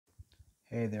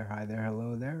Hey there, hi there,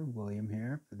 hello there. William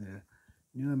here for the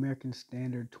New American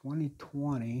Standard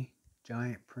 2020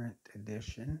 Giant Print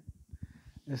Edition.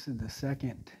 This is the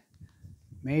second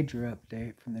major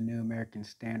update from the New American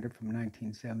Standard from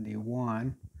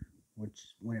 1971, which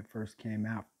when it first came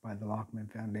out by the Lockman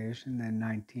Foundation, then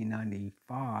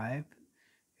 1995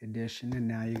 edition, and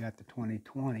now you got the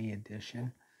 2020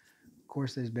 edition. Of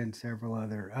course, there's been several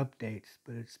other updates,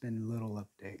 but it's been little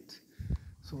updates.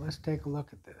 So let's take a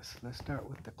look at this. Let's start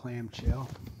with the clamshell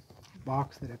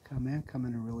box that it come in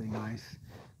a really nice,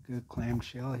 good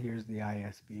clamshell. Here's the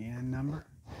ISBN number.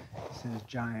 It says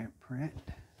Giant Print.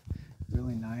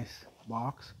 Really nice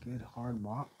box, good hard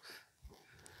box.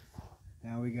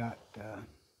 Now we got, it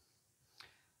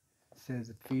says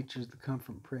it features the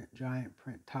Comfort Print Giant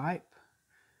Print type,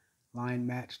 line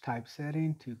match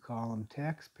typesetting, 2-column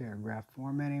text, paragraph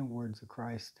formatting, words of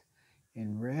Christ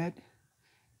in red.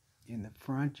 In the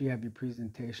front, you have your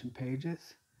presentation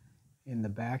pages. In the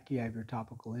back, you have your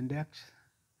topical index.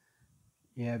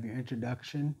 You have your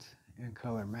introductions and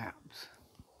color maps.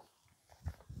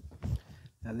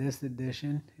 Now, this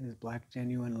edition is black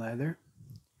genuine leather.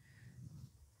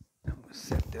 I'm going to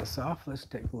set this off. Let's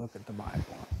take a look at the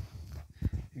Bible.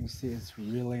 You can see it's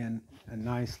really a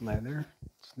nice leather.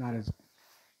 It's not as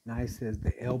nice as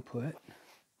the L-put.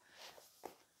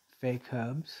 Fake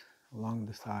hubs along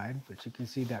the side, but you can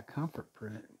see that comfort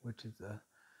print, which is a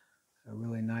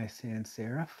really nice sans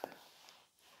serif.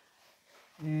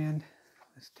 And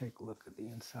let's take a look at the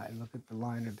inside. Look at the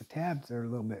line of the tabs. They're a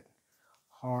little bit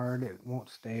hard. It won't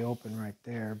stay open right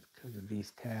there because of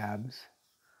these tabs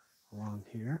along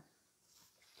here.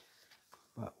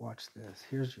 But watch this.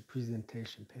 Here's your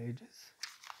presentation pages.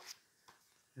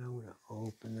 Now I'm going to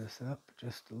open this up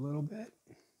just a little bit.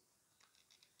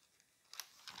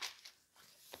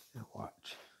 Now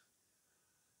watch.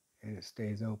 And it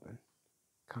stays open.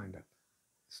 Kind of.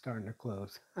 It's starting to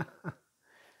close.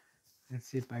 Let's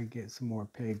see if I can get some more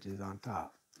pages on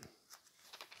top.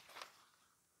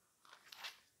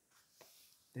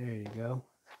 There you go.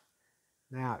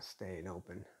 Now it's staying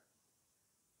open.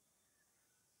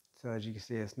 So as you can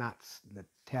see, it's not, the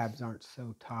tabs aren't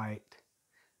so tight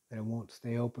that it won't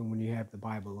stay open when you have the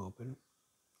Bible open.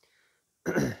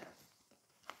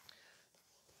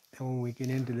 And when we get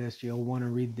into this, you'll want to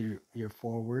read your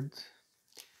forwards.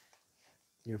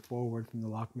 Your forward from the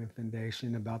Lockman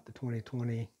Foundation about the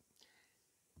 2020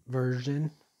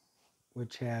 version,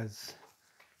 which has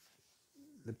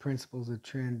the principles of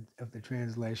the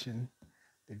translation,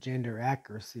 the gender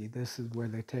accuracy. This is where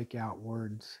they take out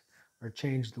words or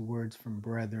change the words from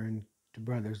brethren to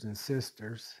brothers and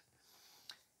sisters.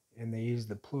 And they use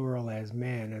the plural as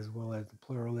men as well as the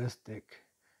pluralistic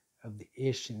of the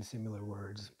ish and similar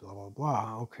words, blah, blah,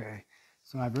 blah. Okay,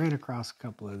 so I've read across a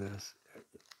couple of this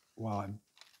while I'm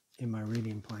in my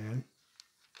reading plan.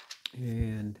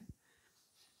 And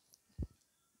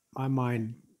my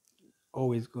mind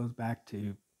always goes back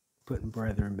to putting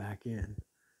brethren back in.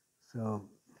 So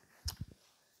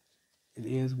it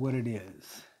is what it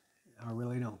is. I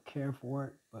really don't care for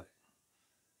it, but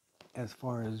as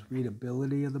far as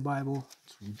readability of the Bible,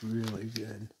 it's really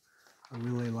good. I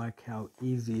really like how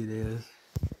easy it is.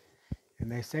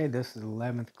 And they say this is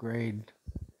 11th grade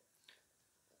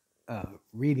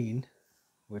reading,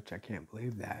 which I can't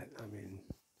believe that. I mean,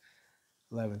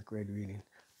 11th grade reading.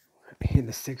 In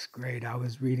the 6th grade, I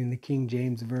was reading the King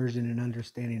James Version and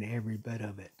understanding every bit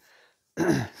of it.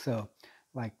 So,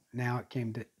 like now it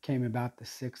came about the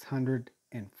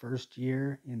 601st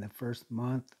year in the first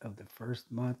month of the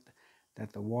first month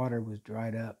that the water was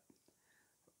dried up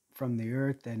from the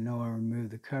earth. And Noah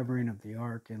removed the covering of the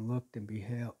ark and looked, and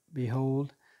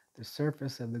behold, the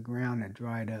surface of the ground had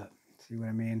dried up. See what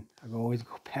I mean? I always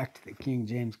go back to the King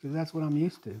James because that's what I'm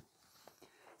used to.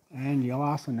 And you'll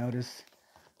also notice,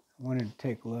 I wanted to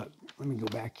take a look. Let me go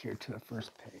back here to the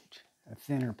first page, a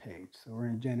thinner page. So we're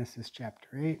in Genesis chapter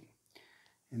 8,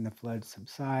 and the floods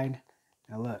subside.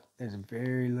 Now look, there's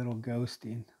very little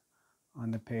ghosting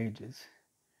on the pages.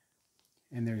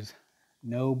 And there's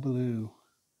no blue.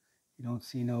 You don't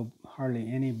see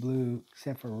hardly any blue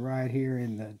except for right here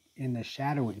in the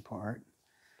shadowy part.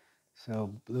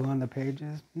 So blue on the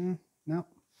pages, nope.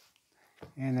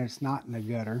 And it's not in the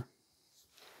gutter.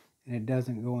 And it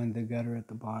doesn't go in the gutter at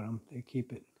the bottom. They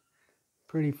keep it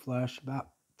pretty flush,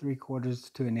 about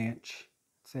 3/4 to an inch.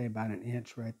 Say about an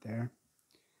inch right there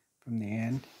from the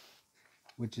end,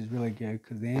 which is really good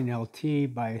because the NLT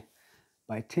by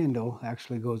Tyndall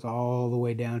actually goes all the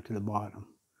way down to the bottom.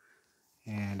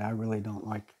 And I really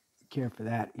don't care for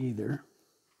that either.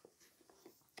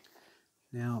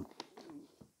 Now,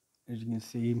 as you can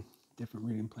see, different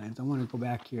reading plans. I want to go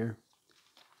back here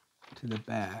to the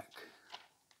back,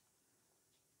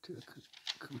 to the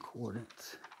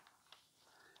concordance.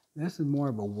 This is more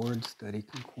of a word study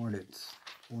concordance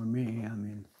for me. I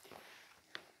mean,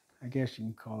 I guess you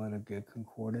can call it a good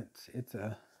concordance. It's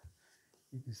a,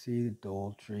 you can see the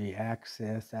adultery,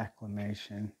 access,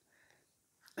 acclamation.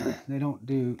 They don't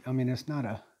do, I mean, it's not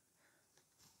a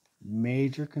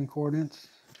major concordance,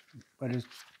 but it's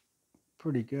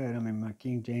pretty good. I mean, my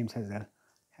King James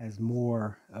has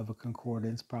more of a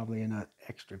concordance, probably an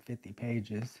extra 50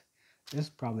 pages. This is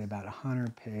probably about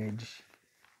 100-page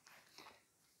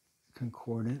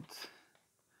concordance.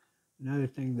 Another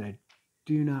thing that I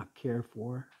do not care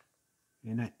for,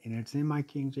 and it's in my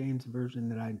King James version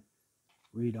that I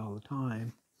read all the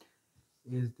time,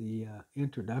 is the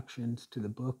introductions to the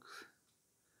books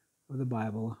of the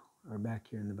Bible are back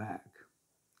here in the back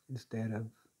instead of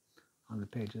on the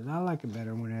pages. I like it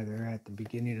better when they're at the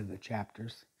beginning of the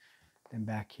chapters than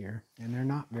back here, and they're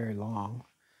not very long,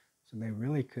 so they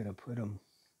really could have put them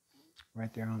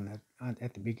right there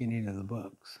at the beginning of the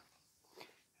books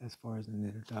as far as an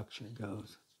introduction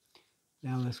goes.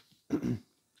 Now let's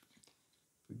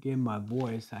forgive my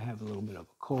voice, I have a little bit of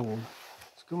a cold.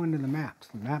 Let's go into the maps.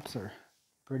 The maps are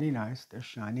pretty nice. They're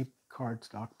shiny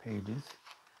cardstock pages.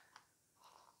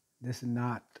 This is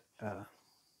not,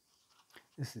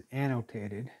 this is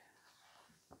annotated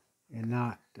and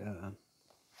not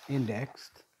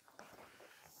indexed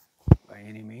by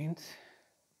any means.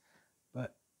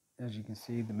 But as you can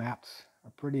see, the maps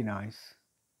are pretty nice.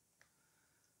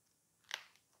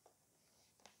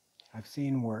 I've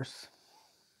seen worse.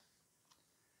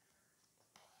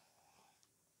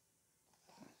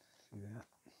 See that?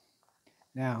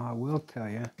 Now, I will tell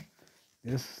you,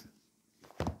 this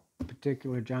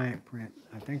particular giant print,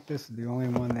 I think this is the only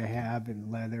one they have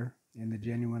in leather, in the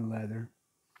genuine leather.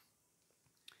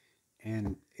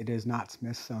 And it is not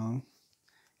Smith sewn.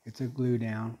 It's a glue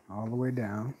down, all the way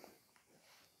down.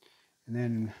 And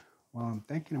then, while I'm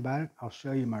thinking about it, I'll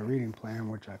show you my reading plan,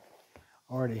 which I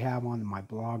already have on my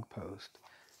blog post.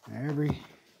 Now let's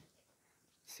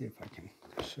see if I can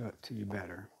show it to you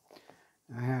better.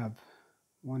 I have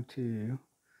 1, 2,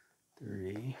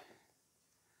 3,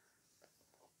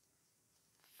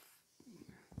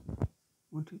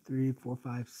 4,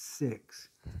 5, 6.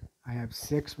 I have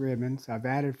 6 ribbons. I've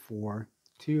added 4,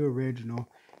 2 original.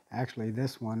 Actually,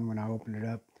 this one, when I opened it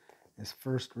up, this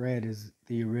first red is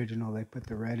the original. They put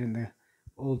the red in the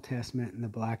Old Testament and the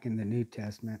black in the New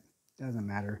Testament. Doesn't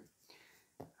matter.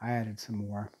 I added some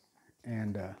more.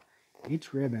 And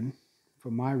each ribbon, for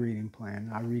my reading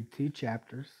plan, I read 2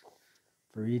 chapters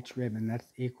for each ribbon. That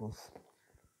equals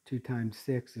 2 times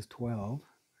 6 is 12.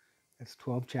 That's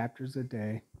 12 chapters a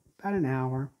day. About an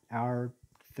hour,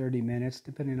 30 minutes,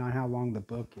 depending on how long the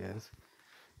book is,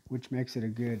 which makes it a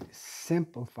good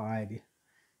simplified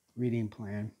reading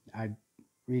plan. I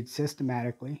read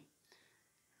systematically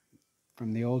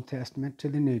from the Old Testament to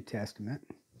the New Testament.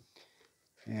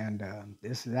 And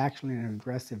this is actually an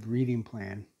aggressive reading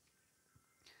plan.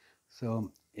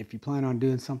 So if you plan on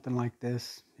doing something like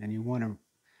this and you want to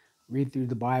read through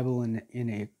the Bible in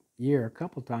a year a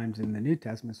couple times in the New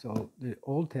Testament, so the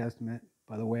Old Testament,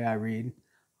 by the way I read,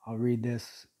 I'll read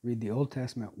the Old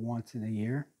Testament once in a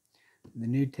year, the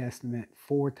New Testament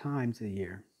 4 times a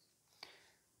year.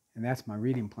 And that's my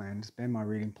reading plan. It's been my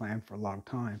reading plan for a long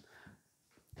time.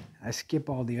 I skip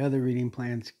all the other reading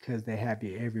plans because they have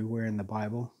you everywhere in the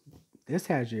Bible. This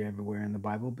has you everywhere in the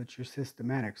Bible, but you're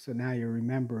systematic. So now you're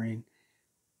remembering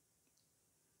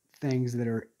things that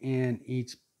are in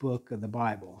each book of the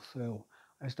Bible. So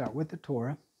I start with the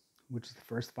Torah, which is the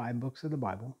first 5 books of the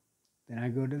Bible. Then I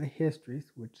go to the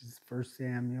histories, which is 1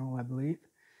 Samuel, I believe,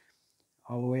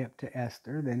 all the way up to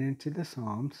Esther, then into the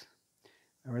Psalms,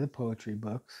 or the poetry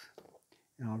books,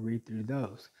 and I'll read through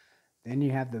those. Then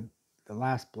you have the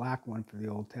last black one for the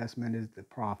Old Testament is the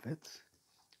prophets.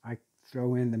 I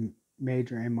throw in the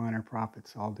major and minor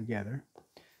prophets all together.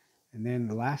 And then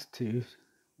the last 2,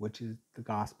 which is the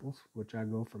Gospels, which I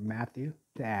go from Matthew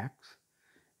to Acts,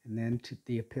 and then to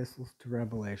the epistles to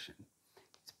Revelation.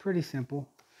 It's pretty simple.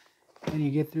 And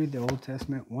you get through the Old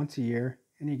Testament once a year,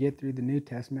 and you get through the New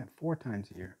Testament 4 times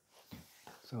a year.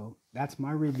 So that's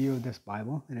my review of this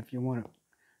Bible. And if you want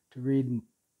to read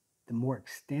the more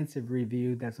extensive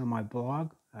review that's on my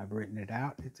blog, I've written it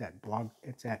out. It's at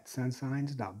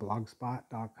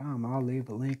sunsigns.blogspot.com. I'll leave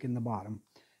a link in the bottom.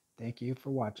 Thank you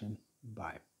for watching.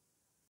 Bye.